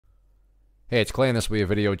Hey, it's Clay, and this will be a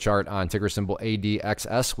video chart on ticker symbol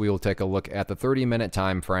ADXS. We will take a look at the 30-minute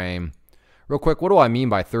time frame. Real quick, what do I mean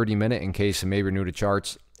by 30-minute in case maybe you're new to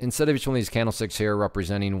charts? Instead of each one of these candlesticks here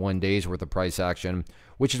representing 1 day's worth of price action,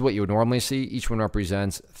 which is what you would normally see, each one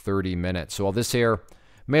represents 30 minutes. So while this here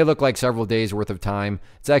may look like several days worth of time,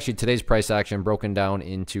 it's actually today's price action broken down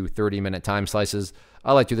into 30-minute time slices.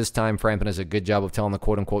 I like to this time frame and does a good job of telling the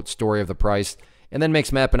quote-unquote story of the price, and then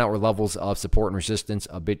makes mapping out where levels of support and resistance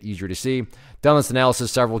a bit easier to see. Done this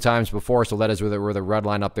analysis several times before, so that is where the red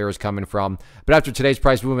line up there is coming from. But after today's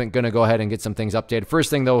price movement, going to go ahead and get some things updated. First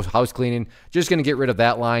thing though, house cleaning. Just going to get rid of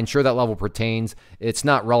that line. Sure, that level pertains. It's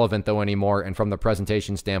not relevant though anymore, and from the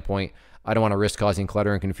presentation standpoint, I don't want to risk causing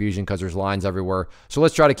clutter and confusion because there's lines everywhere. So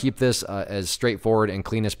let's try to keep this as straightforward and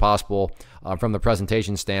clean as possible from the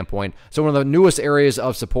presentation standpoint. So one of the newest areas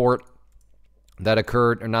of support that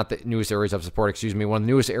occurred, or not the newest areas of support, excuse me, one of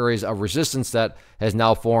the newest areas of resistance that has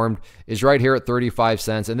now formed is right here at 35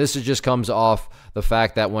 cents. And this just comes off the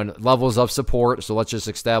fact that when levels of support, so let's just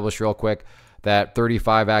establish real quick that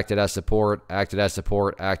 35 acted as support, acted as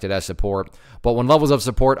support, acted as support. But when levels of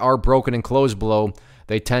support are broken and closed below,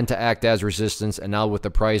 they tend to act as resistance. And now with the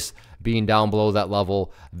price being down below that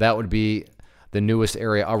level, that would be the newest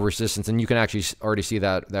area of resistance, and you can actually already see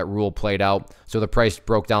that rule played out. So the price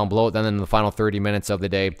broke down below it. Then in the final 30 minutes of the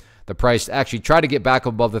day, the price actually tried to get back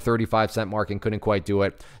above the 35-cent mark and couldn't quite do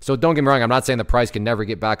it. So don't get me wrong, I'm not saying the price can never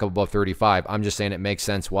get back above 35. I'm just saying it makes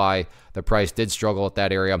sense why the price did struggle at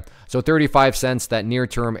that area. So 35 cents, that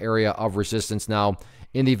near-term area of resistance now.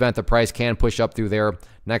 In the event the price can push up through there,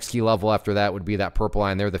 next key level after that would be that purple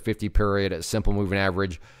line there, the 50-period simple moving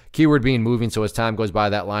average. Keyword being moving, so as time goes by,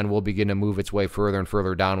 that line will begin to move its way further and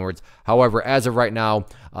further downwards. However, as of right now,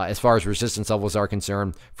 as far as resistance levels are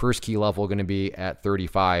concerned, first key level going to be at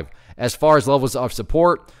 35. As far as levels of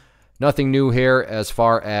support, nothing new here as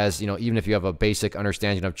far as, even if you have a basic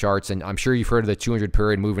understanding of charts, and I'm sure you've heard of the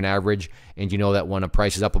 200-period moving average, and you know that when a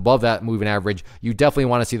price is up above that moving average, you definitely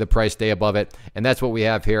want to see the price stay above it, and that's what we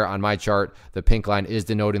have here on my chart. The pink line is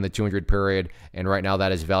denoting the 200-period, and right now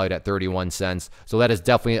that is valued at 31 cents. So that is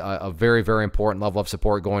definitely a very, very important level of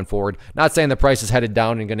support going forward. Not saying the price is headed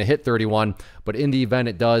down and going to hit 31, but in the event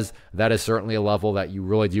it does, that is certainly a level that you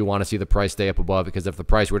really do want to see the price stay up above, because if the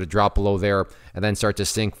price were to drop below there and then start to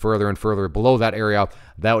sink further and further below that area,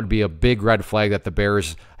 that would be a big red flag that the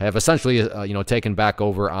bears have essentially taken back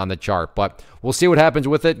over on the chart. But we'll see what happens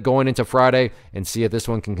with it going into Friday and see if this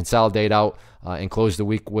one can consolidate out and close the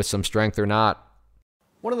week with some strength or not.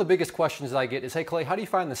 One of the biggest questions that I get is, hey Clay, how do you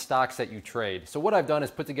find the stocks that you trade? So what I've done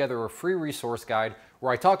is put together a free resource guide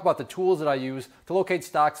where I talk about the tools that I use to locate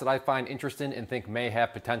stocks that I find interesting and think may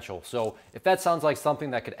have potential. So if that sounds like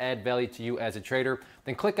something that could add value to you as a trader,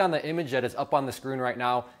 then click on the image that is up on the screen right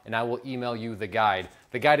now and I will email you the guide.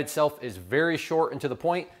 The guide itself is very short and to the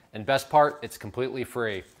point, and best part, it's completely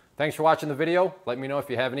free. Thanks for watching the video. Let me know if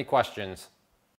you have any questions.